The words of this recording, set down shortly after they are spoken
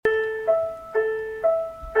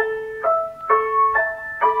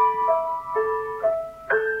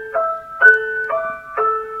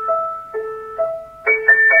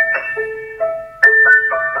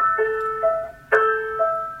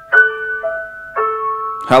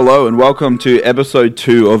Hello and welcome to episode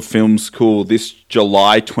 2 of Film School this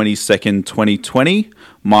July 22nd, 2020.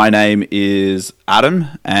 My name is Adam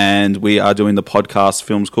and we are doing the podcast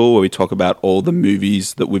Film School where we talk about all the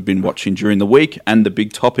movies that we've been watching during the week and the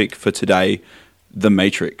big topic for today, The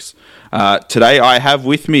Matrix. Today I have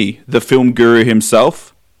with me the film guru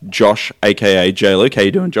himself, Josh, aka J-Luke. How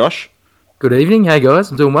you doing, Josh? Good evening. Hey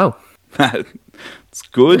guys, I'm doing well. It's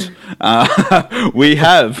good. We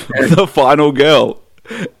have the final girl,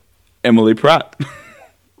 Emily Pratt.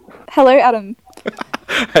 Hello, Adam.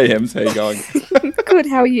 Hey, Ems, how you going? Good,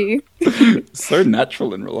 how are you? So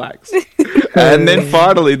natural and relaxed. And then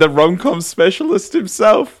finally, the rom-com specialist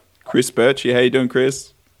himself, Kris Birchie. How you doing,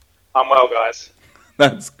 Kris? I'm well, guys.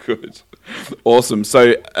 That's good. Awesome.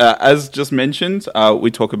 So, as just mentioned, we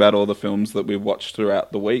talk about all the films that we've watched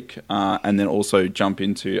throughout the week, and then also jump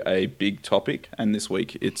into a big topic. And this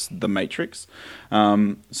week, it's The Matrix.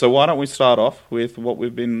 So why don't we start off with what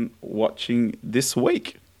we've been watching this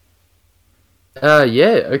week?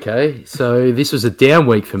 Yeah, okay. So this was a down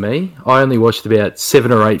week for me. I only watched about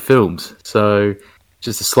 7 or 8 films, so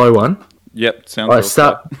just a slow one. Yep, sounds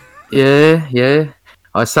Yeah.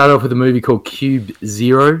 I started off with a movie called Cube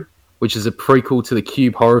Zero, which is a prequel to the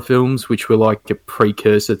Cube horror films, which were like a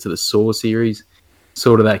precursor to the Saw series,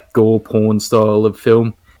 sort of that gore porn style of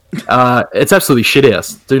film. It's absolutely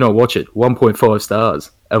shithouse. Do not watch it. 1.5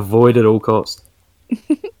 stars. Avoid at all costs.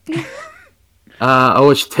 I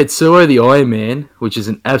watched Tetsuo the Iron Man, which is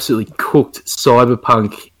an absolutely cooked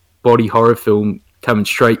cyberpunk body horror film coming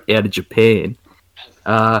straight out of Japan.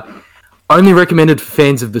 Only recommended for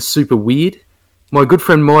fans of the super weird. My good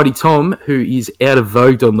friend Mighty Tom, who is out of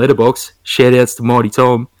vogue on Letterboxd, shout outs to Mighty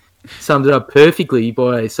Tom, summed it up perfectly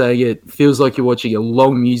by saying it feels like you're watching a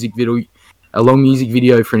long music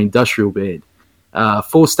video for an industrial band.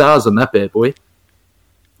 4 stars on that bad boy.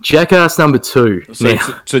 Jackass number 2.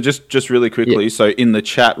 So just really quickly, So in the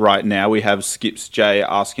chat right now, we have Skips J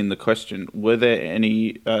asking the question: is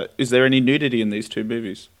there any nudity in these 2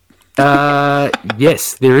 movies?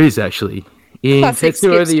 Yes, there is actually. In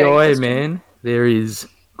Tetsuo the Iron Man, there is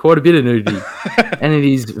quite a bit of nudity, and it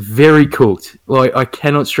is very cooked. Like, I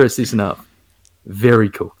cannot stress this enough.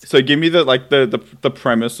 Very cooked. So give me the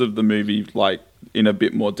premise of the movie, like, in a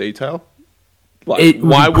bit more detail. Like,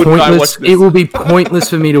 why wouldn't I watch this? It will be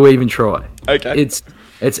pointless for me to even try. Okay. It's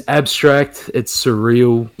abstract. It's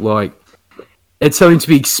surreal. Like, it's something to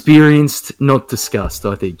be experienced, not discussed,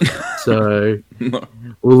 I think. So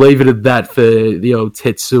we'll leave it at that for the old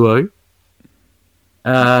Tetsuo.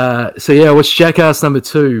 I watched Jackass number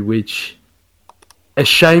 2, which,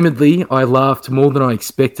 ashamedly, I laughed more than I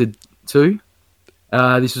expected to.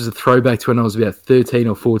 This was a throwback to when I was about 13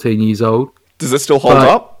 or 14 years old. Does it still hold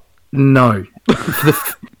up? No.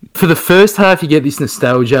 For the first half, you get this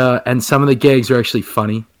nostalgia, and some of the gags are actually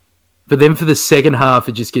funny. But then for the second half,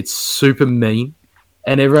 it just gets super mean.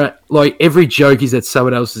 And every joke is at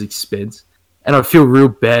someone else's expense. And I feel real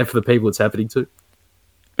bad for the people it's happening to.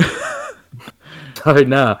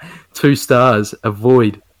 So, 2 stars.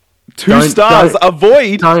 Avoid. 2 stars.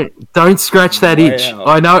 Avoid. Don't scratch that itch.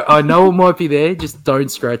 I know it might be there. Just don't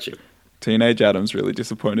scratch it. Teenage Adam's really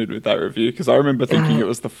disappointed with that review because I remember thinking it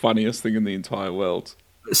was the funniest thing in the entire world.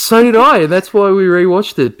 So did I. That's why we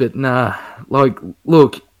rewatched it. But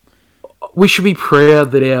look, we should be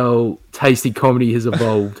proud that our tasty comedy has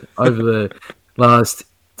evolved over the last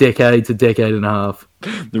decade to decade and a half.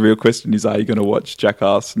 The real question is, are you going to watch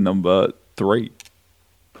Jackass number 3?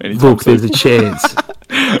 Look, there's a chance.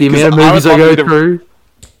 The amount of movies I go through.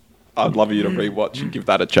 I'd love you to rewatch and give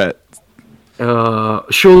that a chance.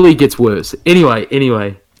 Surely it gets worse.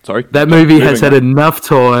 Anyway. Sorry? That movie has had enough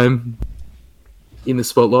time in the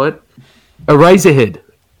spotlight. Eraserhead,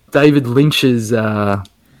 David Lynch's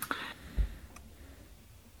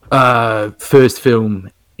first film,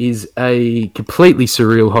 is a completely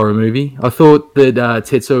surreal horror movie. I thought that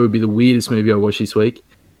Tetsuo would be the weirdest movie I watched this week.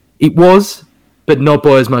 It was, but not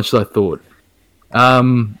by as much as I thought.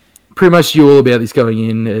 Pretty much knew all about this going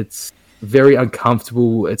in. It's very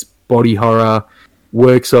uncomfortable. It's body horror.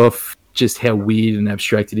 Works off just how weird and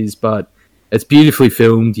abstract it is, but it's beautifully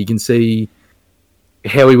filmed. You can see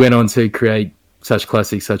how he went on to create such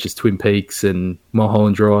classics such as Twin Peaks and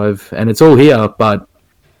Mulholland Drive, and it's all here, but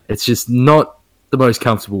it's just not the most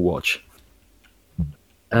comfortable watch.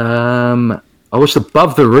 I watched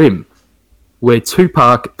Above the Rim, where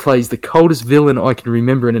Tupac plays the coldest villain I can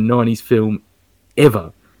remember in a 90s film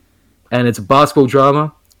ever. And it's a basketball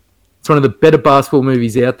drama. It's one of the better basketball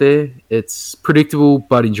movies out there. It's predictable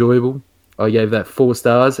but enjoyable. I gave that 4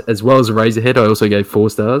 stars, as well as Eraserhead. I also gave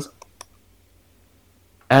 4 stars.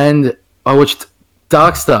 And I watched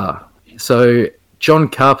Dark Star. So John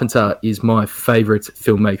Carpenter is my favourite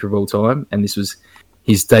filmmaker of all time, and this was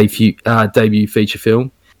his debut feature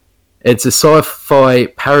film. It's a sci-fi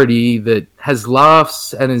parody that has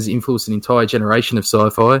laughs and has influenced an entire generation of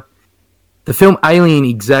sci-fi. The film Alien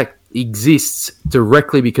exists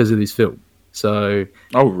directly because of this film. So,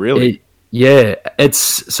 oh, really? I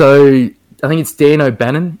think it's Dan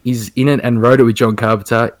O'Bannon is in it and wrote it with John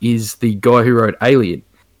Carpenter, is the guy who wrote Alien.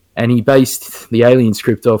 And he based the Alien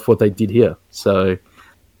script off what they did here. So,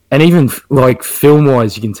 and even like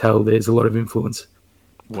film-wise, you can tell there's a lot of influence.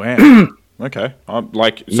 Wow. Okay.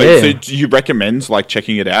 So do you recommend like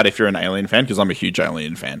checking it out if you're an Alien fan? Because I'm a huge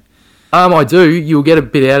Alien fan. I do. You'll get a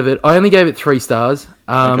bit out of it. I only gave it 3 stars.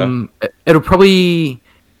 Okay. I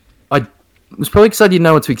was probably because I didn't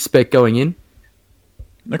know what to expect going in.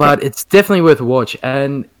 Okay. But it's definitely worth a watch.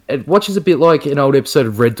 And it watches a bit like an old episode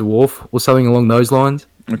of Red Dwarf or something along those lines.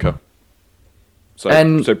 Okay.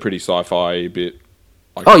 So pretty sci-fi a bit.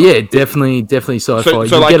 Like, definitely sci-fi.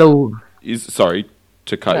 Sorry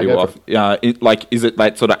to cut you off. Is it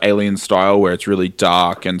that sort of Alien style where it's really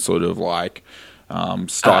dark and sort of like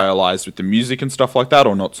stylized with the music and stuff like that,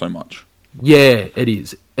 or not so much? Yeah, it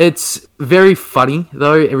is. It's very funny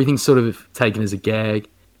though. Everything's sort of taken as a gag,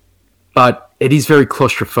 but it is very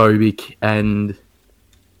claustrophobic, and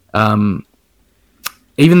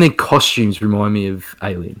even their costumes remind me of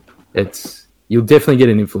Alien. You'll definitely get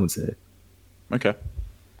an influence there. Okay.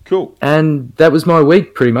 Cool. And that was my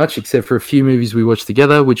week, pretty much, except for a few movies we watched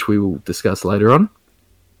together, which we will discuss later on.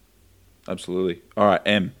 Absolutely. All right,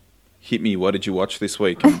 Em, hit me. What did you watch this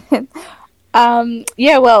week?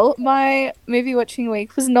 Well, my movie watching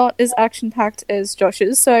week was not as action-packed as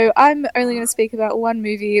Josh's, so I'm only going to speak about one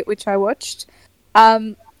movie which I watched.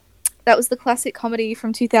 That was the classic comedy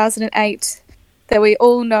from 2008 that we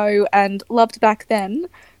all know and loved back then.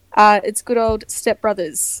 It's good old Step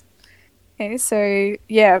Brothers. Okay, so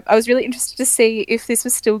yeah, I was really interested to see if this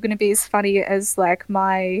was still going to be as funny as like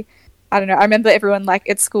I remember everyone like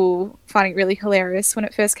at school finding it really hilarious when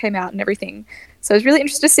it first came out and everything. So I was really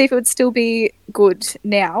interested to see if it would still be good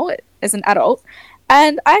now as an adult.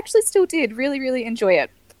 And I actually still did really, really enjoy it.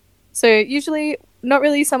 So usually not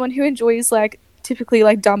really someone who enjoys like typically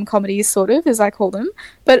like dumb comedies sort of, as I call them,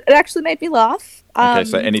 but it actually made me laugh. Okay,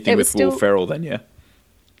 so anything with Will Ferrell then, yeah?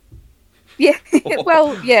 Yeah,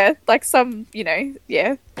 well, yeah, like some,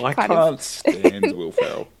 yeah. I can't stand Will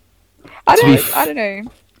Ferrell. I don't know.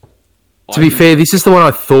 To be fair, this is the one I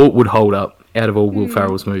thought would hold up out of all Will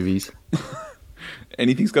Ferrell's movies.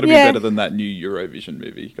 Anything's got to be better than that new Eurovision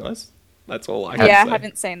movie, guys. That's all I can say. I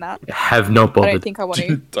haven't seen that. Have not bothered. I don't think I want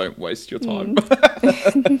to. Don't waste your time.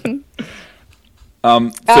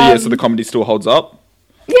 So the comedy still holds up?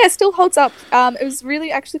 Yeah, it still holds up. It was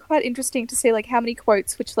really actually quite interesting to see like how many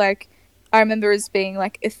quotes which like I remember as being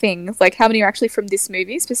like a thing, like how many are actually from this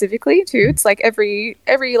movie specifically too. It's like every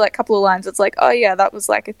like couple of lines it's like, oh yeah, that was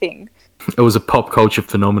like a thing. It was a pop culture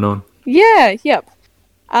phenomenon. Yeah, yep.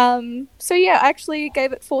 So yeah, I actually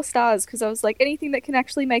gave it 4 stars because I was like, anything that can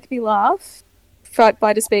actually make me laugh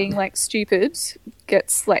by just being like stupid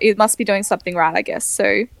gets like, it must be doing something right, I guess.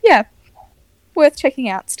 So yeah, worth checking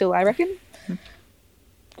out still, I reckon.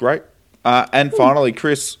 Great. And finally,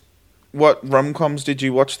 Kris, what rom-coms did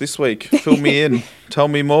you watch this week? Fill me in. Tell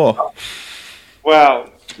me more. Well,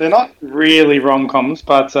 they're not really rom-coms,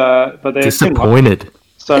 but they're disappointed. Similar.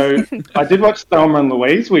 So I did watch Thelma and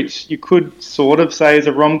Louise, which you could sort of say is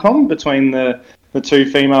a rom-com between the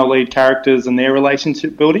 2 female lead characters and their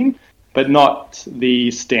relationship building, but not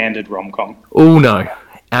the standard rom-com. Oh no,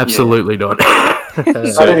 absolutely not.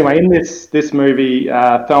 But anyway, in this movie,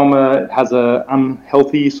 Thelma has a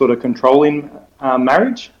unhealthy sort of controlling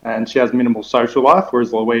marriage, and she has minimal social life,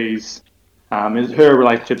 whereas Louise, her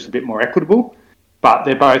relationship's a bit more equitable, but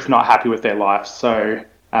they're both not happy with their life, so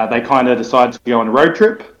they kind of decide to go on a road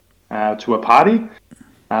trip to a party.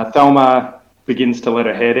 Thelma begins to let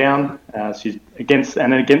her hair down. She's against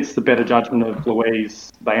the better judgment of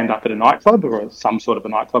Louise, they end up at a nightclub or some sort of a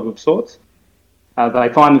nightclub of sorts. They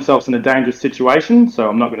find themselves in a dangerous situation, so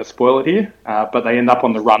I'm not going to spoil it here, but they end up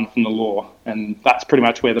on the run from the law, and that's pretty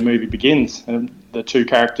much where the movie begins. And the 2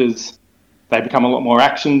 characters, they become a lot more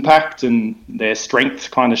action-packed, and their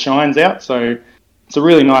strength kind of shines out, so it's a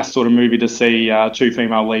really nice sort of movie to see 2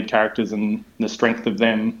 female lead characters and the strength of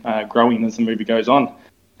them growing as the movie goes on.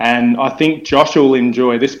 And I think Josh will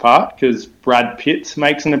enjoy this part because Brad Pitt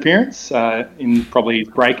makes an appearance in probably his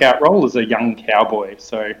breakout role as a young cowboy.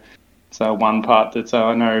 So one part that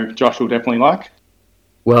I know Josh will definitely like.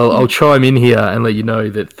 Well, I'll chime in here and let you know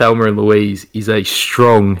that Thelma and Louise is a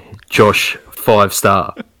strong Josh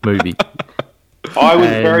 5-star movie. I was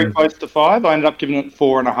very close to 5. I ended up giving it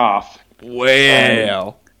 4.5.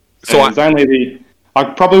 Wow. I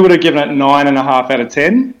probably would have given it 9.5 out of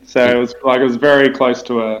 10. So it was very close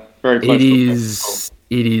to a It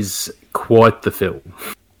is quite the film.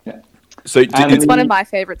 Yeah. So it's one of my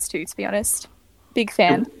favourites too, to be honest. Big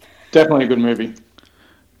fan. Definitely a good movie.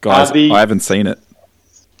 Guys, I haven't seen it.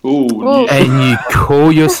 Ooh. And you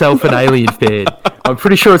call yourself an Alien fan. I'm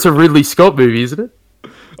pretty sure it's a Ridley Scott movie, isn't it?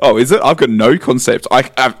 Oh, is it? I've got no concept.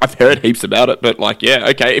 I've heard heaps about it, but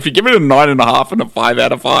okay. If you give it a 9.5 and a 5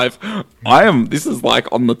 out of 5, this is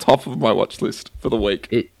like on the top of my watch list for the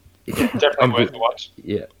week. Definitely worth the watch.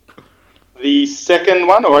 Yeah. The second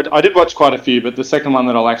one, or I did watch quite a few, but the second one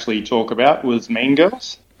that I'll actually talk about was Mean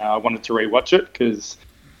Girls. I wanted to rewatch it because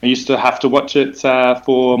I used to have to watch it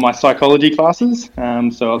for my psychology classes,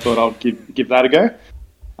 so I thought I'll give that a go.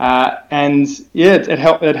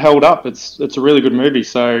 It held up. It's a really good movie.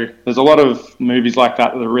 So there's a lot of movies like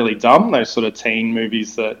that are really dumb. Those sort of teen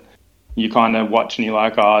movies that you kind of watch and you're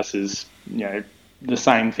like, oh, this is the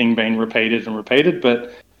same thing being repeated and repeated.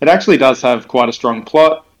 But it actually does have quite a strong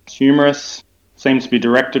plot. It's humorous. Seems to be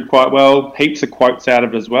directed quite well. Heaps of quotes out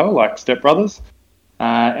of it as well, like Step Brothers.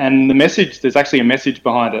 And the message, there's actually a message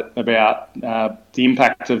behind it about the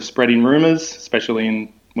impact of spreading rumours,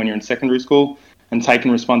 especially when you're in secondary school, and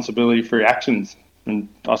taking responsibility for your actions, and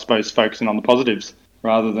I suppose focusing on the positives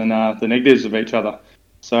rather than the negatives of each other.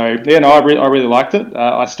 So I really liked it.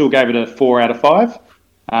 I still gave it a 4 out of 5.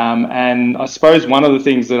 And I suppose one of the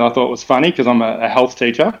things that I thought was funny, because I'm a health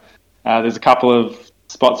teacher, there's a couple of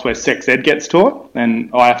spots where sex ed gets taught, and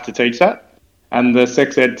I have to teach that. And the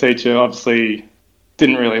sex ed teacher obviously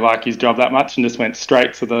didn't really like his job that much and just went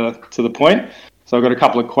straight to the point. So I got a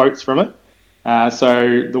couple of quotes from it.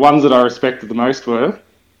 So the ones that I respected the most were,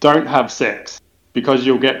 "Don't have sex because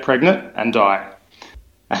you'll get pregnant and die."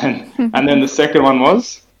 And then the second one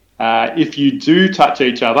was, "If you do touch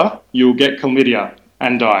each other, you'll get chlamydia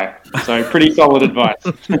and die." So pretty solid advice.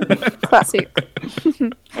 Classic.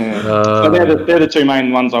 So they're the two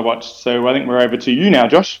main ones I watched. So I think we're over to you now,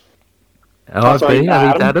 Josh. I think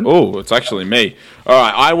Adam. Oh, it's actually me. All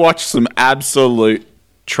right, I watched some absolute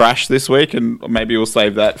trash this week, and maybe we'll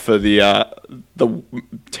save that for the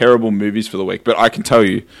terrible movies for the week. But I can tell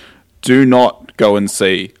you, do not go and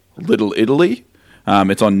see Little Italy.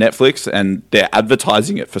 It's on Netflix, and they're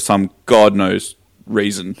advertising it for some God knows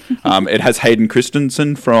reason. It has Hayden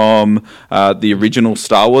Christensen from the original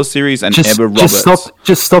Star Wars series and Emma Roberts.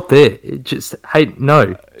 Just stop there.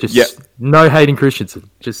 No Hayden Christensen.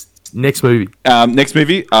 Just next movie. Next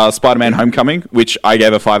movie, Spider-Man: Homecoming, which I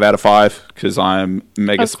gave a 5 out of 5 because I'm a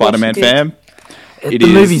mega Spider-Man fan. The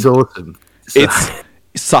movie's awesome. So. It's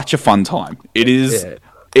such a fun time. It is. Yeah.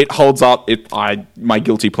 It holds up. My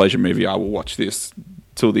guilty pleasure movie. I will watch this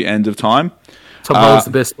till the end of time. Tom Holland's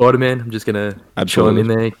the best Spider-Man. I'm just going to show him in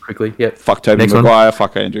there quickly. Yep. Fuck Tobey Maguire.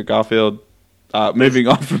 Fuck Andrew Garfield. Moving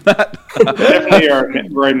on from that. Definitely a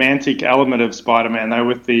romantic element of Spider-Man, though,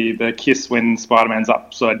 with the kiss when Spider-Man's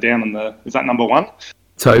upside down is that number 1?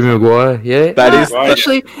 Tobey Maguire, yeah. That is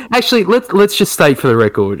actually let's just state for the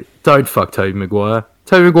record, don't fuck Tobey Maguire.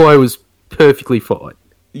 Tobey Maguire was perfectly fine.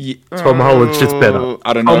 Yeah. Tom Holland's just better.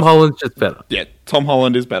 I don't know. Tom Holland's just better. Yeah, Tom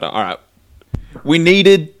Holland is better. All right. We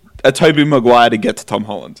needed a Tobey Maguire to get to Tom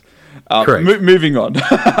Holland. Correct. Moving on.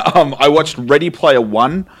 I watched Ready Player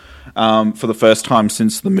One for the first time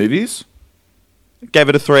since the movies. Gave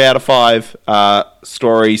it a 3 out of 5.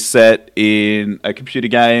 Story set in a computer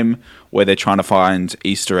game where they're trying to find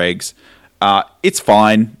Easter eggs. It's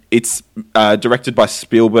fine. It's directed by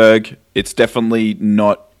Spielberg. It's definitely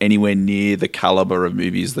not anywhere near the caliber of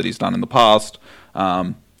movies that he's done in the past.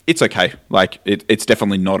 It's okay. Like it's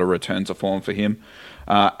definitely not a return to form for him.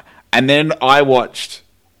 And then I watched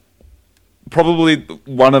probably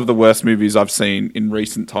one of the worst movies I've seen in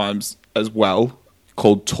recent times as well,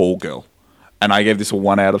 called Tall Girl. And I gave this a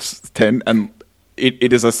 1 out of 10. And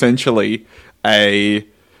it is essentially I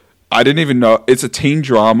didn't even know, it's a teen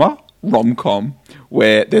drama rom-com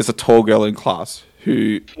where there's a tall girl in class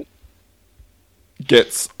who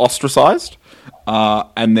gets ostracized.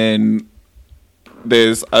 And then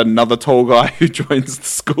there's another tall guy who joins the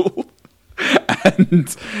school.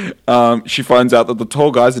 And she finds out that the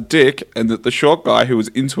tall guy's a dick and that the short guy who was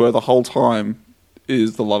into her the whole time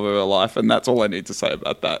is the love of her life. And that's all I need to say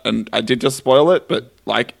about that. And I did just spoil it, but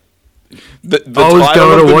like... I was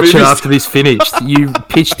going to watch it after this finished. You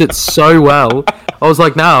pitched it so well. I was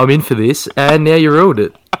like, I'm in for this. And now you ruined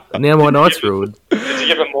it. Now my night's ruined. Did you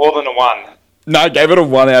give it more than a 1? No, I gave it a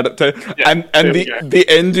 1 out of 10. Yeah, and the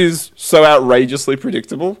end is so outrageously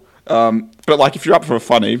predictable. But like, if you're up for a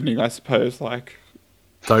fun evening, I suppose, like,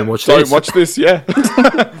 Don't watch Don't this. watch this, yeah.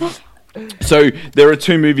 So there are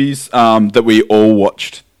two movies that we all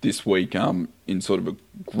watched this week in sort of a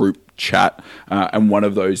group chat, and one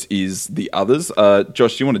of those is The Others.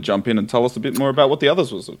 Josh, do you want to jump in and tell us a bit more about what The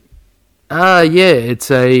Others was? Yeah,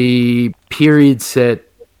 it's a period set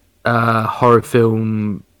horror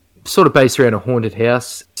film sort of based around a haunted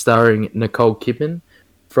house starring Nicole Kidman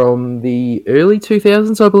from the early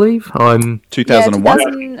 2000s, I believe. 2001?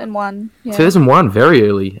 2001. Yeah. 2001, very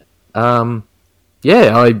early.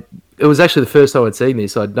 It was actually the first time I'd seen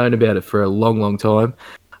this. I'd known about it for a long, long time.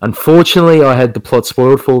 Unfortunately, I had the plot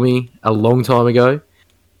spoiled for me a long time ago.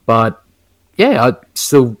 But, yeah, I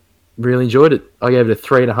still really enjoyed it. I gave it a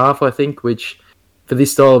 3.5, I think, which for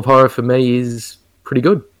this style of horror for me is pretty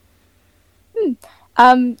good.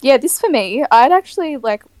 This for me, I'd actually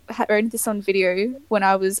owned this on video when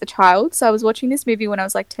I was a child. So I was watching this movie when I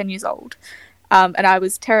was 10 years old. And I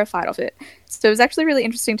was terrified of it. So it was actually really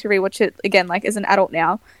interesting to rewatch it again, as an adult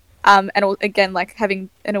now. And again, having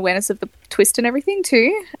an awareness of the twist and everything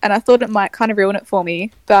too. And I thought it might kind of ruin it for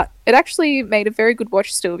me, but it actually made a very good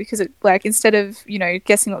watch still, because it instead of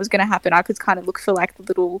guessing what was going to happen, I could kind of look for the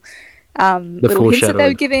little hints that they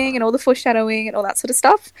were giving and all the foreshadowing and all that sort of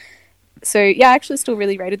stuff. So yeah, I actually still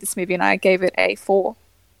really rated this movie, and I gave it a 4.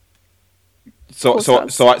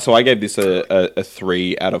 So I gave this a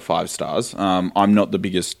 3 out of 5 stars. I'm not the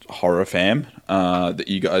biggest horror fan that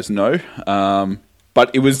you guys know.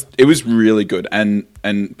 But it was really good, and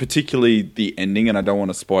particularly the ending, and I don't want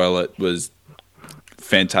to spoil it, was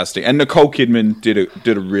fantastic. And Nicole Kidman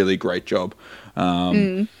did a really great job.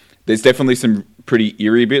 There's definitely some pretty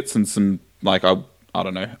eerie bits and some I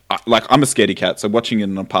don't know, I'm a scaredy cat, so watching it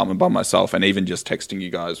in an apartment by myself and even just texting you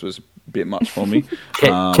guys was a bit much for me.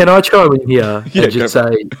 Can I chime in here and just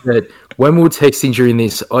say that when we were texting during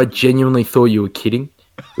this, I genuinely thought you were kidding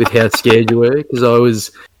with how scared you were, because I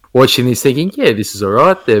was watching this thinking, yeah, this is all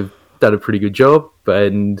right. They've done a pretty good job,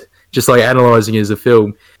 and just analysing it as a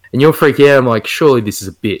film. And you're freaking out. I'm like, surely this is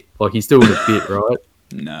a bit. He's doing a bit, right?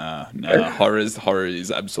 Nah. Horror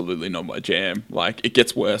is absolutely not my jam. It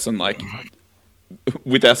gets worse, and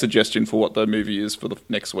with our suggestion for what the movie is for the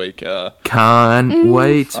next week. Can't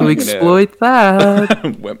wait to exploit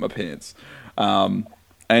that. Wet my pants.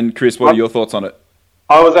 And Kris, what are your thoughts on it?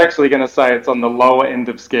 I was actually going to say it's on the lower end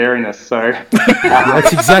of scariness, so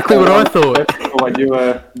that's exactly what I thought. What you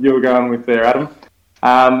were going with there, Adam.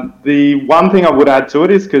 The one thing I would add to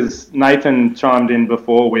it is, because Nathan chimed in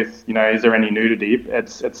before with, is there any nudity?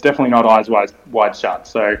 It's definitely not eyes wide shut,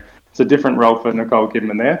 so it's a different role for Nicole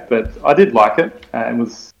Kidman there. But I did like it.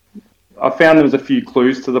 I found there was a few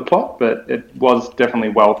clues to the plot, but it was definitely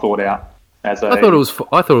well thought out. I thought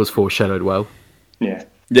it was foreshadowed well. Yeah.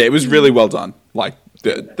 Yeah, it was really well done.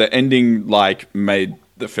 The ending made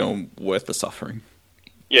the film worth the suffering.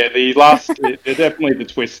 Yeah, the last definitely the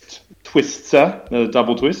twister, the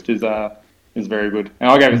double twist is very good. And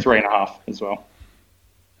I gave it 3.5 as well.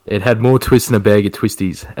 It had more twists than a bag of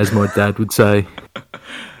twisties, as my dad would say.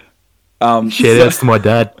 Shout outs to my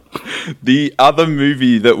dad. The other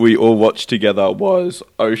movie that we all watched together was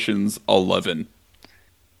Ocean's 11.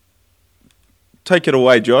 Take it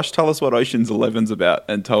away, Josh. Tell us what Ocean's 11's about,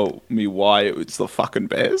 and tell me why it's the fucking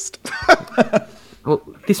best. Well,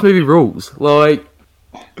 this movie rules.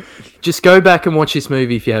 Just go back and watch this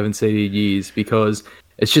movie if you haven't seen it in years, because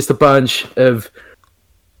it's just a bunch of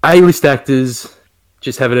A-list actors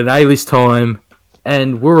just having an A-list time,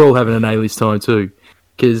 and we're all having an A-list time too.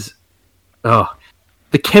 Because,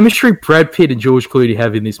 the chemistry Brad Pitt and George Clooney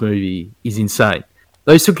have in this movie is insane.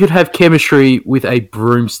 Those two could have chemistry with a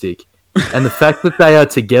broomstick. And the fact that they are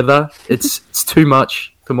together, it's too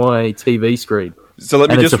much for my TV screen. So let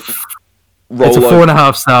me it's a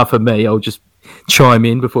 4.5 star for me. I'll just chime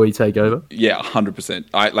in before you take over. Yeah,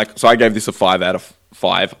 100%. So I gave this a 5 out of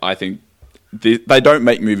 5. I think they don't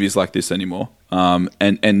make movies like this anymore.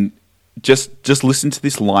 And just listen to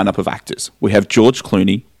this lineup of actors. We have George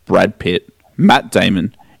Clooney, Brad Pitt, Matt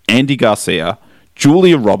Damon, Andy Garcia,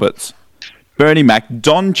 Julia Roberts, Bernie Mac,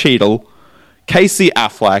 Don Cheadle, Casey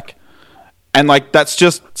Affleck. And that's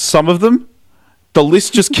just some of them. The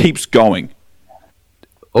list just keeps going.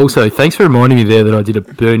 Also, thanks for reminding me there that I did a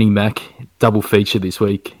Bernie Mac double feature this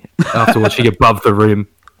week after watching Above the Rim.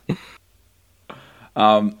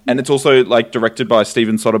 And it's also directed by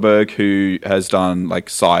Steven Soderbergh, who has done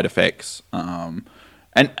Side Effects, and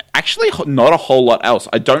actually not a whole lot else.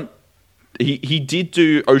 He did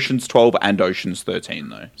do Ocean's 12 and Ocean's 13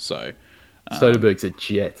 though. So Soderbergh's a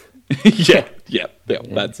jet. yeah,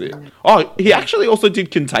 that's it. Oh, he actually also did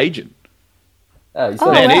Contagion. Oh, he's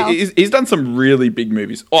Oh, Man, wow. he's done some really big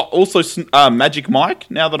movies. Oh, also Magic Mike.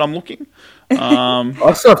 Now that I'm looking,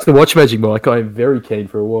 I still have to watch Magic Mike. I am very keen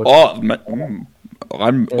for a watch.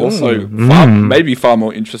 I'm also maybe far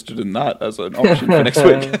more interested in that as an option for next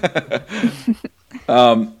week.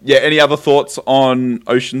 Yeah. Any other thoughts on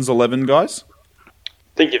Ocean's 11, guys? I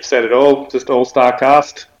think you've said it all. Just all-star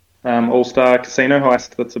cast, all-star casino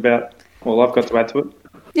heist. That's about all I've got to add to it.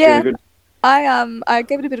 Yeah. Really good. I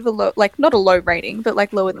gave it a bit of a low, like not a low rating, but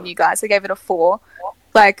like lower than you guys. I gave it a 4.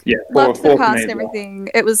 Like, Yeah, loved four the for cast me and as well. everything.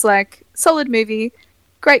 It was like solid movie,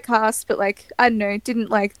 great cast, but like I don't know, didn't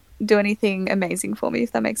like do anything amazing for me,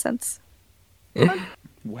 if that makes sense.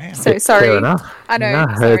 Wow, So sorry. Fair enough. I know.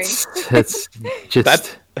 No, sorry. it's just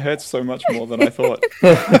that hurts so much more than I thought.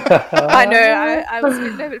 I know. I was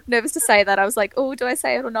a bit nervous to say that. I was like, oh, do I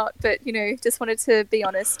say it or not? But just wanted to be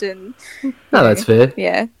honest and. no, that's fair.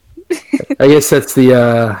 Yeah. I guess that's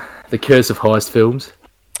the curse of heist films.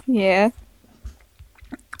 Yeah.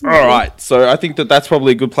 All right, so I think that's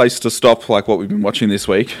probably a good place to stop, like what we've been watching this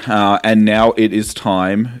week. And now it is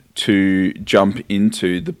time to jump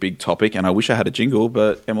into the big topic. And I wish I had a jingle,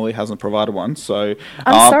 but Emily hasn't provided one. So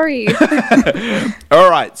I'm sorry. All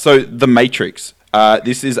right, so The Matrix.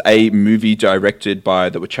 This is a movie directed by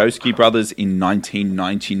the Wachowski brothers in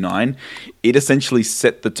 1999. It essentially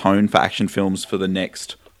set the tone for action films for the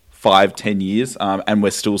next 5-10 years, and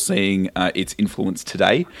we're still seeing its influence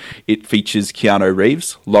today. It features Keanu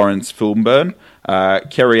Reeves, Lawrence Fishburne,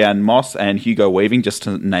 Carrie-Anne Moss, and Hugo Weaving, just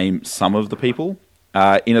to name some of the people.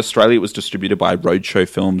 In Australia, it was distributed by Roadshow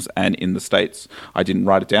Films, and in the States, I didn't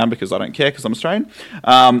write it down because I don't care because I'm Australian.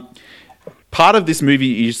 Part of this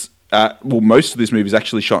movie is, most of this movie is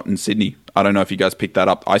actually shot in Sydney. I don't know if you guys picked that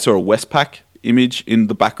up. I saw a Westpac image in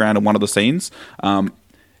the background of one of the scenes.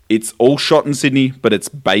 It's all shot in Sydney, but it's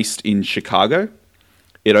based in Chicago.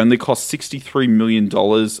 It only cost $63 million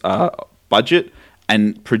budget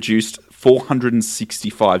and produced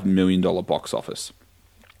 $465 million box office.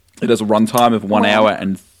 It has a runtime of 1 hour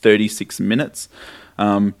and 36 minutes.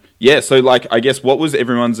 So like, I guess, what was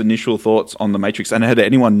everyone's initial thoughts on The Matrix? And had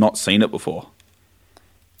anyone not seen it before?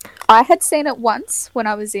 I had seen it once when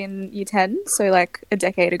I was in Year 10, so like a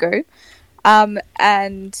decade ago.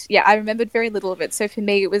 And yeah, I remembered very little of it. So for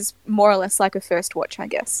me, it was more or less like a first watch, I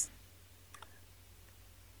guess.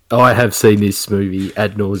 I have seen this movie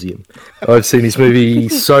ad nauseum. I've seen this movie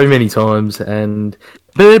so many times, but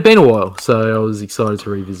it had been a while, so I was excited to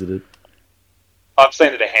revisit it. I've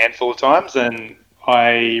seen it a handful of times, and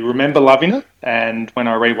I remember loving it. And when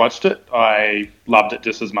I rewatched it, I loved it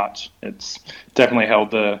just as much. It's definitely held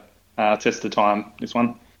the test of time. This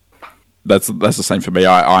one. That's the same for me.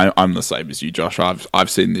 I'm the same as you, Josh. I've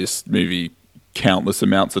seen this movie countless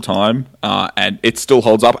amounts of time, and it still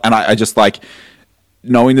holds up. And I just like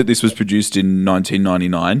knowing that this was produced in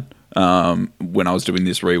 1999. When I was doing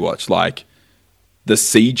this rewatch, like the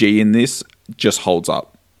CG in this just holds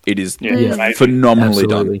up. It is phenomenally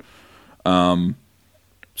Absolutely. done.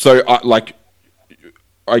 So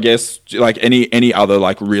I guess like any other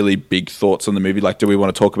like really big thoughts on the movie. Like, do we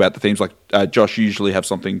want to talk about the themes? Like, Josh, you usually have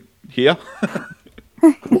something here.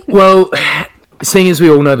 Well, seeing as we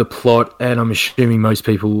all know the plot, and I'm assuming most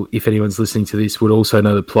people, if anyone's listening to this, would also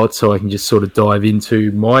know the plot, so I can just sort of dive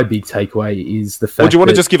into my big takeaway is the fact. Would you want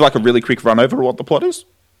to just give like a really quick run over what the plot is?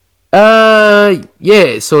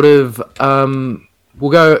 Yeah, sort of.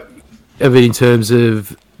 We'll go a bit in terms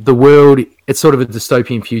of the world. It's sort of a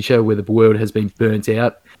dystopian future where the world has been burnt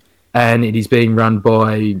out, and it is being run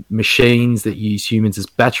by machines that use humans as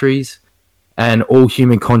batteries. And all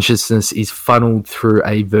human consciousness is funneled through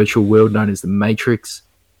a virtual world known as the Matrix,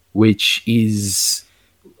 which is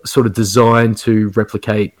sort of designed to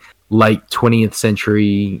replicate late 20th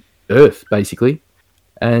century Earth, basically.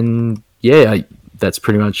 And yeah, that's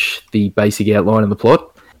pretty much the basic outline of the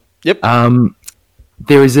plot. Yep.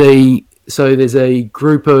 There's a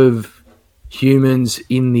group of humans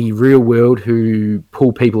in the real world who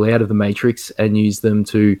pull people out of the Matrix and use them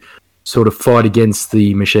to sort of fight against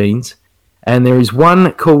the machines. And there is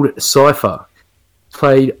one called Cypher.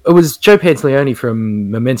 It was Joe Pantoliano from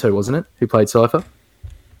Memento, wasn't it? Who played Cypher,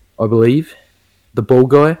 I believe. The bald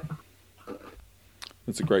guy.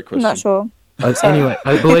 That's a great I'm question. not sure. Anyway,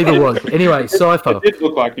 I believe it was. Anyway, Cypher. It did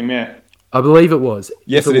look like him, yeah. I believe it was.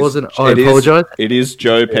 Yes, if it is. wasn't, I It is. apologise. It is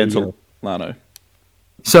Joe There you Pantoliano.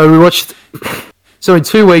 So we watched. So in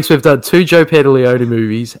 2 weeks, we've done 2 Joe Pantoliano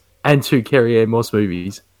movies and 2 Carrie-Anne Moss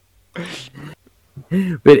movies.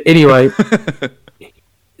 But anyway,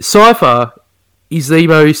 Cypher is the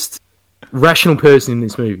most rational person in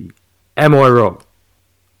this movie. Am I wrong?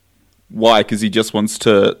 Why? Because he just wants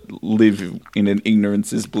to live in an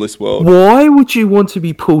ignorance is bliss world. Why would you want to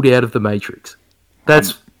be pulled out of the Matrix?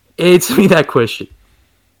 Answer me that question.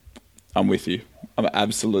 I'm with you. I'm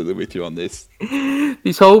absolutely with you on this.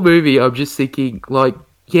 This whole movie, I'm just thinking, like,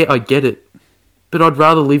 yeah, I get it, but I'd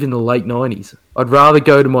rather live in the late 90s. I'd rather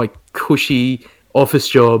go to my cushy office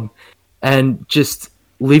job and just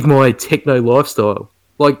live my techno lifestyle.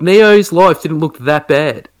 Like, Neo's life didn't look that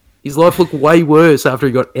bad. His life looked way worse after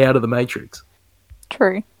he got out of the Matrix.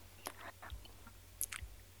 True.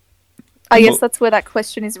 I guess that's where that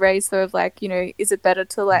question is raised, though, of, like, you know, is it better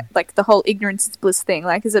to, like the whole ignorance is bliss thing?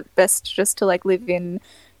 Like, is it best just to, like, live in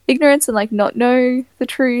ignorance and, like, not know the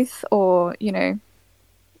truth, or, you know?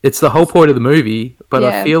 It's the whole point of the movie, but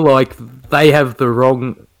I feel like they have the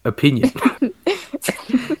wrong opinion.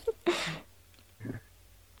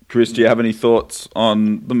 Kris, do you have any thoughts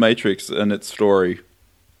on The Matrix and its story?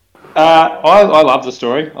 I love the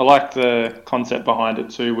story. I like the concept behind it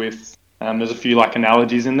too. With there's a few like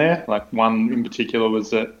analogies in there. Like one in particular was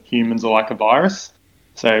that humans are like a virus.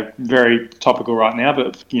 So very topical right now.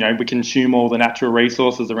 But you know, we consume all the natural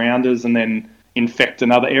resources around us and then infect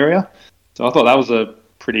another area. So I thought that was a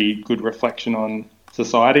pretty good reflection on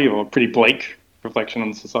society, or pretty bleak reflection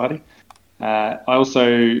on society. I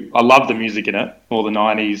love the music in it, all the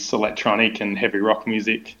 90s electronic and heavy rock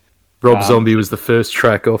music. Rob Zombie was the first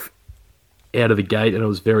track off out of the gate, and I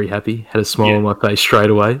was very happy. Had a smile on my face straight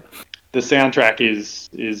away. The soundtrack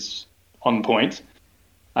is on point.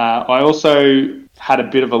 I also had a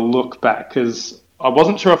bit of a look back, because I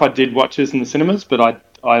wasn't sure if I did watch this in the cinemas, but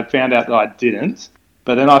I found out that I didn't.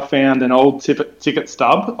 But then I found an old ticket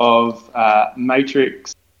stub of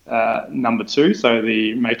Matrix number 2, so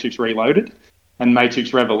the Matrix Reloaded, and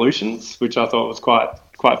Matrix Revolutions, which I thought was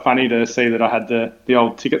quite funny to see that I had the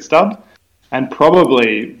old ticket stub. And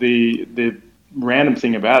probably the random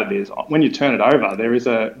thing about it is when you turn it over, there is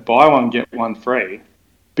a buy one get one free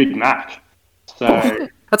Big Mac. So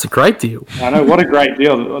that's a great deal. I know, what a great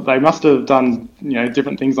deal. They must have done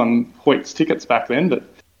different things on Hoyt's tickets back then,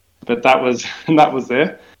 but that was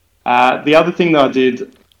there. The other thing that I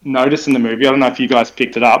did notice in the movie, I don't know if you guys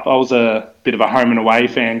picked it up. I was a bit of a Home and Away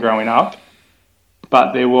fan growing up,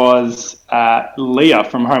 but there was Leah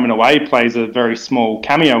from Home and Away plays a very small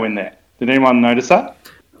cameo in there. Did anyone notice that?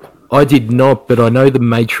 I did not, but I know the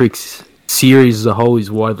Matrix series as a whole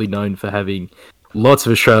is widely known for having lots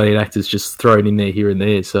of Australian actors just thrown in there here and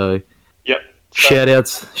there. So, yep. Shout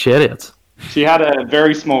outs. She had a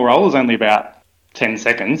very small role. It was only about 10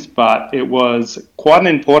 seconds, but it was quite an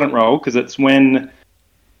important role, because it's when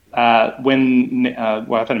I've had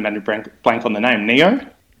a minute blank on the name. Neo?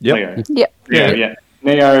 Yep. Neo. Yep. Yeah.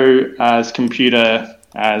 Neo's computer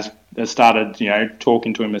has started,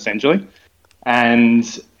 talking to him essentially,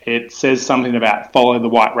 and it says something about follow the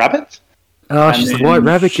white rabbit. Oh, she's the white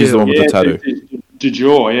rabbit girl. She's the one with the tattoo.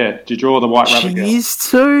 Dejor, the white rabbit girl. She is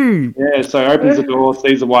too. Yeah, so opens the door,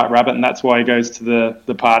 sees the white rabbit, and that's why he goes to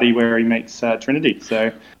the party where he meets Trinity.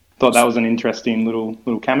 So thought that was an interesting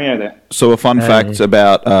little cameo there. So a fun fact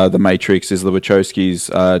about The Matrix is the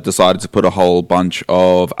Wachowskis decided to put a whole bunch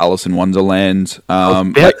of Alice in Wonderland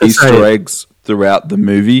Easter eggs throughout the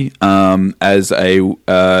movie as a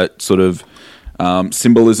sort of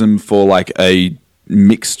symbolism for like a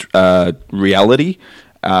mixed reality.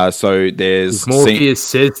 So there's Morpheus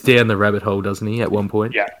says down the rabbit hole, doesn't he, at one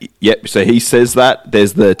point? Yeah. Yep. So he says that.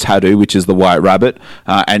 There's the tattoo, which is the white rabbit.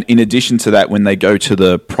 And in addition to that, when they go to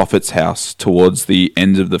the prophet's house towards the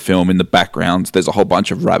end of the film, in the background, there's a whole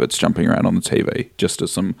bunch of rabbits jumping around on the TV, just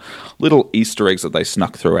as some little Easter eggs that they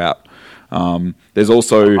snuck throughout. There's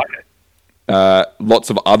also lots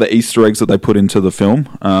of other Easter eggs that they put into the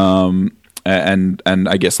film. And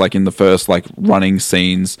I guess like in the first like running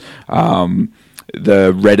scenes,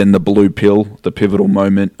 the red and the blue pill, the pivotal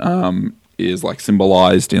moment, is like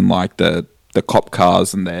symbolized in like the cop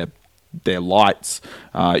cars and their lights.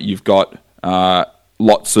 You've got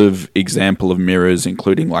lots of example of mirrors,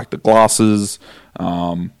 including like the glasses,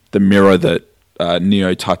 the mirror that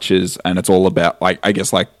Neo touches, and it's all about like, I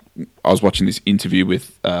guess like I was watching this interview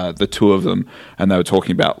with the two of them, and they were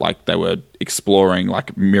talking about like they were exploring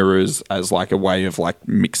like mirrors as like a way of like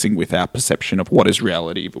mixing with our perception of what is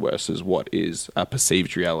reality versus what is a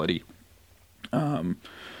perceived reality. And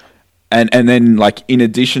then like in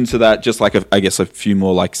addition to that, just like I guess a few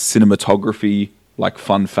more like cinematography like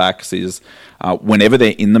fun facts is whenever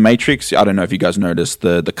they're in the Matrix, I don't know if you guys noticed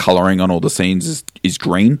the coloring on all the scenes is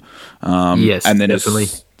green. Yes, and then definitely.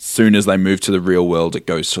 As soon as they move to the real world, it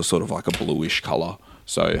goes to sort of like a bluish color.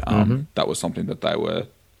 So that was something that they were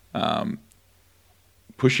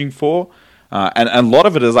pushing for. and a lot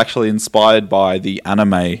of it is actually inspired by the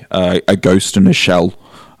anime A Ghost in a Shell,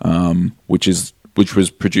 which was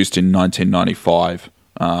produced in 1995,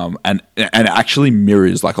 and it actually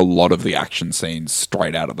mirrors like a lot of the action scenes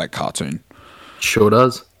straight out of that cartoon. Sure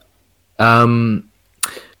does.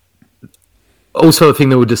 Also, a thing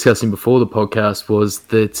that we were discussing before the podcast was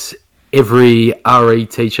that every RE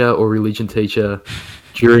teacher or religion teacher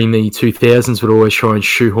during the 2000s would always try and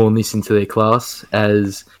shoehorn this into their class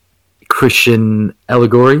as Christian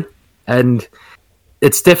allegory, and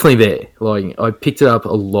it's definitely there. Like, I picked it up a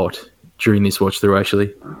lot during this watch through,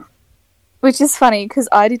 actually. Which is funny, because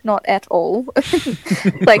I did not at all.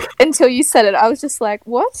 Like, until you said it, I was just like,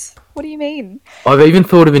 what? What do you mean? I've even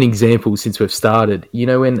thought of an example since we've started. You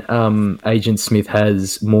know when Agent Smith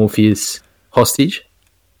has Morpheus hostage?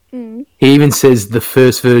 Mm. He even says the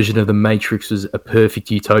first version of The Matrix was a perfect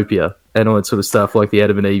utopia, and all that sort of stuff, like the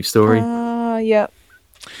Adam and Eve story. Yeah.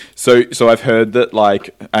 So I've heard that,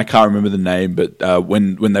 like, I can't remember the name, but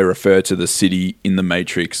when they refer to the city in the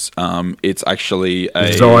Matrix, it's actually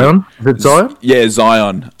a Zion. Is it Zion? Yeah,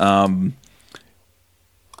 Zion.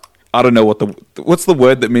 I don't know what's the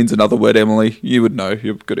word that means another word, Emily? You would know.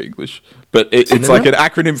 You're good at English, but it's like an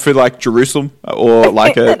acronym for like Jerusalem, or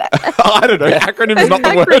like a I don't know. Acronym is not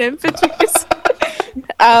the word. Acronym for Jerusalem.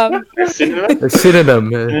 A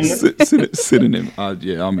synonym. Synonym.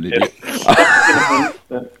 Yeah, I'm an idiot.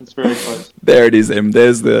 That's very close. There it is, Em.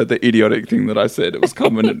 There's the idiotic thing that I said. It was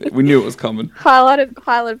coming. We knew it was coming. Highlight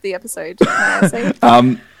of the episode. May I say?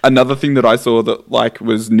 Another thing that I saw that like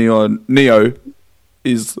was Neo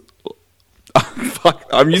is. Fuck,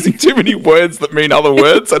 I'm using too many words that mean other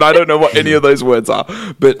words, and I don't know what any of those words are.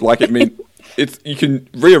 But like, you can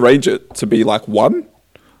rearrange it to be like one,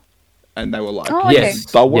 and they were like, oh, okay.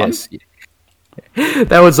 Yes, the one. yes.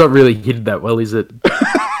 That one's not really hidden that well, is it?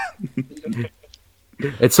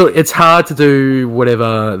 It's hard to do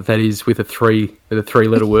whatever that is with a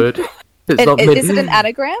three-letter word. Is it an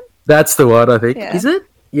anagram? That's the one, I think. Yeah. Is it?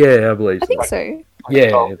 Yeah, I believe so. I think so.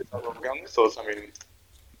 Yeah. Or something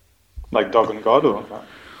like dog and god or not?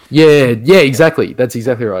 Yeah, exactly. That's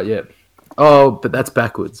exactly right, yeah. Oh, but that's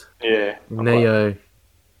backwards. Yeah. Neo.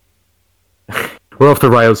 We're off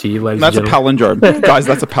the rails here, ladies That's and a gentlemen. palindrome, guys.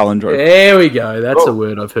 That's a palindrome. There we go. That's a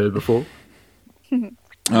word I've heard before.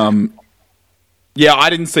 Yeah, I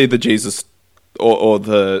didn't see the Jesus or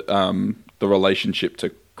the relationship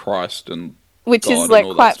to Christ and Which God is and like all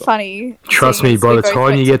that quite stuff. funny. Trust me, by the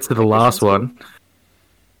time you get to the last one,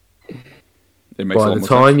 It makes a by lot the more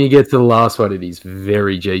time sense. you get to the last one, it is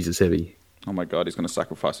very Jesus heavy. Oh my god, he's going to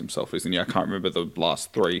sacrifice himself, isn't he? I can't remember the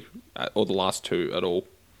last three or the last two at all.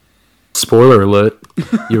 Spoiler alert,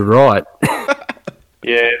 you're right.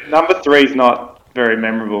 Yeah, number 3's not very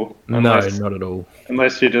memorable. No, Unless, not at all.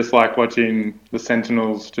 unless you're just like watching the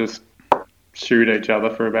Sentinels just shoot each other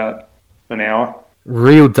for about an hour.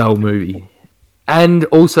 Real dull movie. And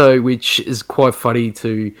also, which is quite funny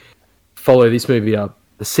to follow this movie up,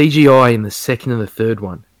 the CGI in the second and the third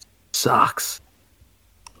one sucks.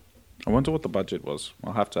 I wonder what the budget was.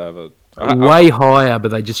 I'll have to have a... Way higher, but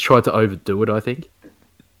they just tried to overdo it, I think.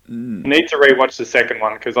 I need to rewatch the second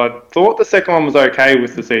one because I thought the second one was okay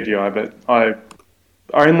with the CGI, but I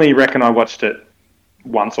only reckon I watched it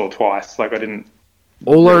once or twice. Like I didn't.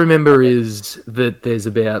 All I remember is that there's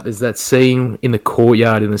that scene in the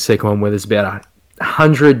courtyard in the second one where there's about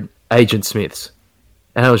 100 Agent Smiths.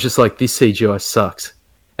 And I was just like, this CGI sucks.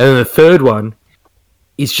 And then the third one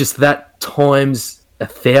is just that times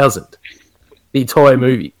 1,000. The entire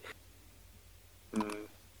movie.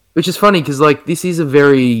 Which is funny because like this is a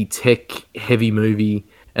very tech-heavy movie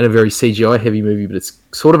and a very CGI-heavy movie, but it's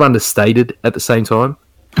sort of understated at the same time.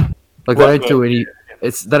 Like they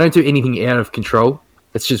don't do anything out of control.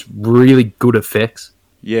 It's just really good effects.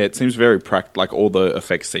 Yeah, it seems very like all the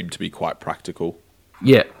effects seem to be quite practical.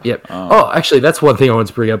 Yeah. Oh, actually, that's one thing I want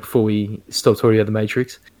to bring up before we stop talking about The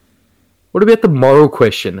Matrix. What about the moral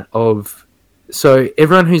question of... So,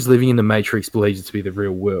 everyone who's living in The Matrix believes it to be the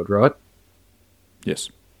real world, right? Yes,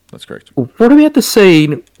 that's correct. What about the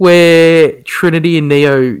scene where Trinity and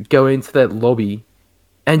Neo go into that lobby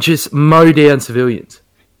and just mow down civilians?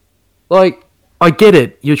 Like, I get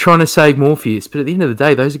it, you're trying to save Morpheus, but at the end of the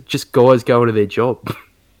day, those are just guys going to their job.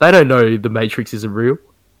 They don't know The Matrix isn't real.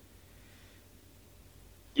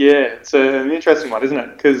 Yeah, it's an interesting one, isn't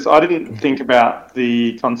it? Because I didn't think about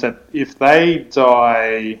the concept. If they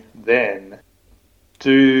die then,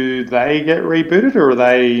 do they get rebooted or are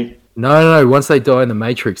they... No. Once they die in the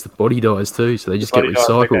Matrix, the body dies too, so they just get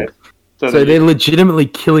recycled. Okay. So they're legitimately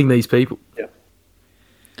killing these people. Yeah.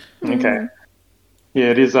 Okay.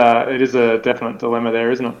 Yeah, it is a definite dilemma there,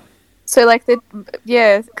 isn't it? So, like,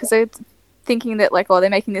 because thinking that like, oh, they're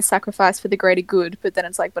making this sacrifice for the greater good, but then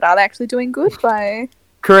it's like, but are they actually doing good by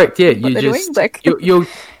Correct, yeah. what they're doing? Like, You're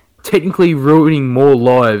technically ruining more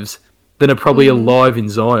lives than are probably alive in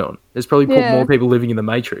Zion. There's probably more people living in the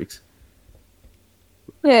Matrix.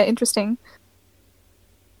 Yeah, interesting.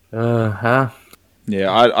 Yeah,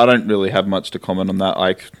 I don't really have much to comment on that.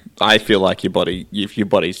 Like, I feel like if your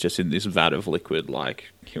body's just in this vat of liquid,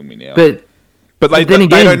 like, kill me now. But they then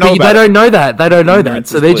again, don't know they don't know that. They don't know that.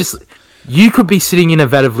 It's So they're just... You could be sitting in a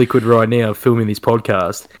vat of liquid right now filming this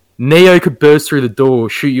podcast. Neo could burst through the door,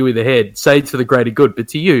 shoot you in the head, say it's for the greater good, but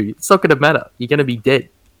to you, it's not going to matter. You're going to be dead.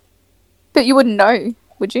 But you wouldn't know,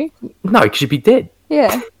 would you? No, because you'd be dead.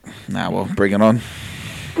 Yeah. Nah, well, bring it on.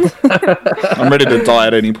 I'm ready to die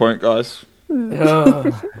at any point, guys. What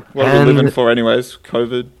are we living for anyways?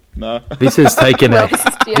 COVID? No. This has taken Well,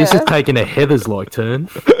 a this has taken a Heathers-like turn.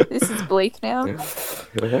 This is bleak now.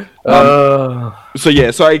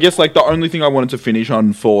 So I guess like the only thing I wanted to finish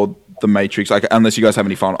on for the Matrix, like unless you guys have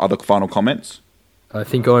any other final comments. I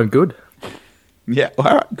think I'm good. Yeah, all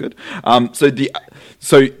right, good. So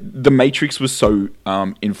the Matrix was so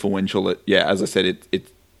influential. As I said,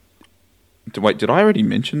 Wait, did I already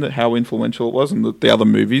mention that how influential it was, and the other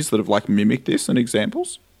movies that have like mimicked this and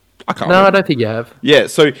examples? I can't. No, I don't think you have. Yeah,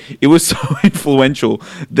 so it was so influential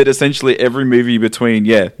that essentially every movie between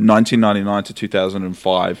 1999 to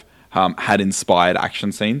 2005 had inspired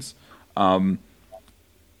action scenes.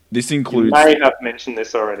 This includes. You may have mentioned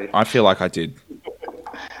this already. I feel like I did.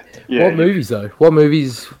 What movies though? What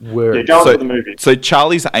movies were? Yeah, go on to the movie. So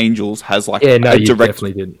Charlie's Angels has like you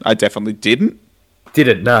definitely didn't. I definitely didn't.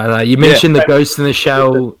 Didn't? No. You mentioned the Ghost in the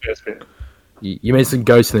Shell. You mentioned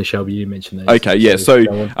Ghost in the Shell, but you didn't mention those. Okay, yeah.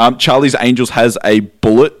 So Charlie's Angels has a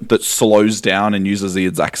bullet that slows down and uses the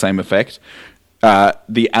exact same effect.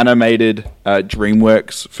 The animated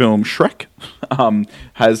DreamWorks film Shrek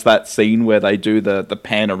has that scene where they do the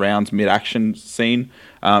pan around mid-action scene.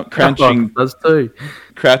 Crouching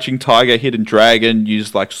Tiger, Hidden Dragon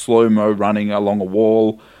used like slow-mo running along a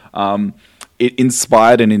wall. It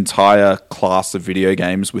inspired an entire class of video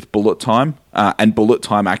games with bullet time, and bullet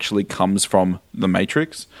time actually comes from The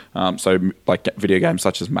Matrix. So, like video games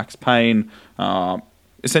such as Max Payne,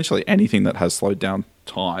 essentially anything that has slowed down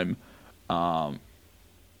time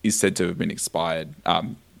is said to have been inspired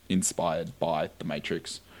by The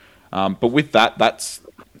Matrix. But with that, that's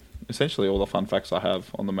essentially all the fun facts I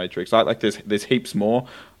have on The Matrix. There's heaps more.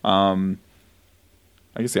 I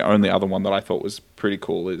guess the only other one that I thought was pretty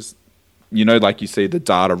cool is, like you see the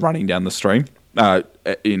data running down the stream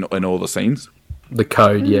in all the scenes. The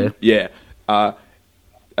code, yeah. Yeah. The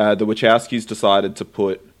Wachowskis decided to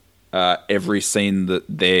put every scene that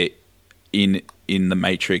they're in The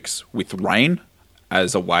Matrix with rain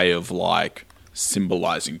as a way of, like,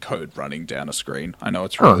 symbolizing code running down a screen. I know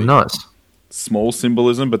it's really nice. Small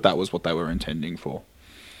symbolism, but that was what they were intending for.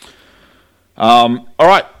 All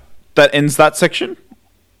right. That ends that section.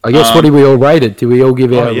 I guess what did we all rate it? Did we all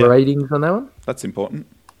give our ratings on that one? That's important.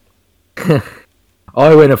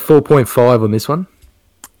 I went a 4.5 on this one.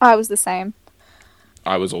 I was the same.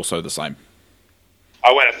 I was also the same.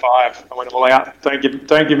 I went a 5. I went all out. Don't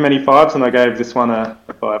give many 5s, and I gave this one a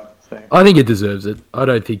 5. So. I think it deserves it. I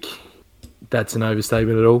don't think that's an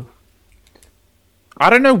overstatement at all. I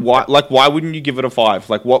don't know why. Like, why wouldn't you give it a 5?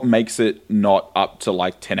 Like, what makes it not up to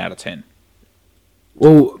like 10 out of 10?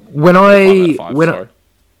 Well, when I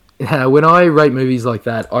rate movies like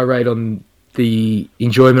that, I rate on the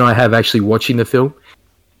enjoyment I have actually watching the film.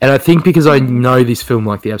 And I think because I know this film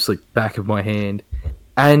like the absolute back of my hand,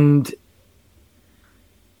 and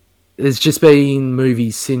there's just been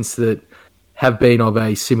movies since that have been of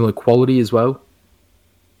a similar quality as well.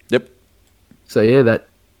 Yep. So yeah, that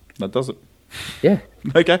does it. Yeah.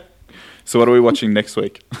 Okay. So what are we watching next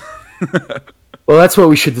week? Well, that's what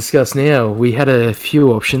we should discuss now. We had a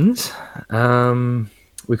few options.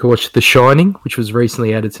 We could watch The Shining, which was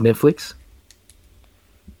recently added to Netflix.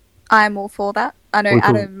 I'm all for that. I know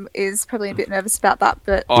Adam is probably a bit nervous about that,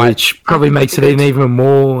 but which probably makes it an even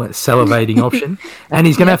more salivating option. And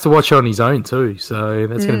he's going to have to watch it on his own too, so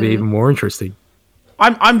that's going to be even more interesting.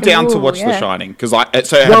 I'm down to watch The Shining because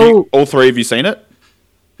have all three of you seen it?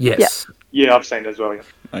 Yes. Yeah, I've seen it as well. Yeah.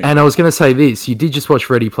 Okay. And I was going to say this: you did just watch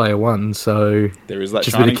Ready Player One, so there is that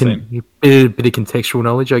just Shining scene. Bit of contextual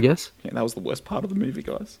knowledge, I guess. Yeah, that was the worst part of the movie,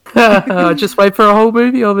 guys. Just wait for a whole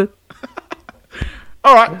movie of it.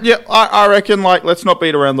 All right, yeah, I reckon. Like, let's not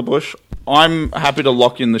beat around the bush. I'm happy to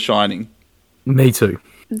lock in The Shining. Me too.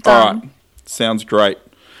 All right, sounds great.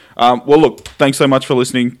 Well, look, thanks so much for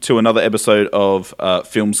listening to another episode of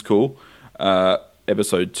Film School,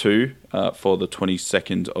 episode 2 for the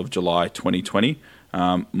 22nd of July, 2020.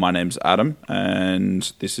 My name's Adam,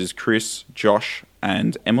 and this is Kris, Josh,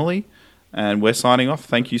 and Emily. And we're signing off.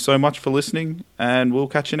 Thank you so much for listening, and we'll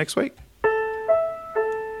catch you next week.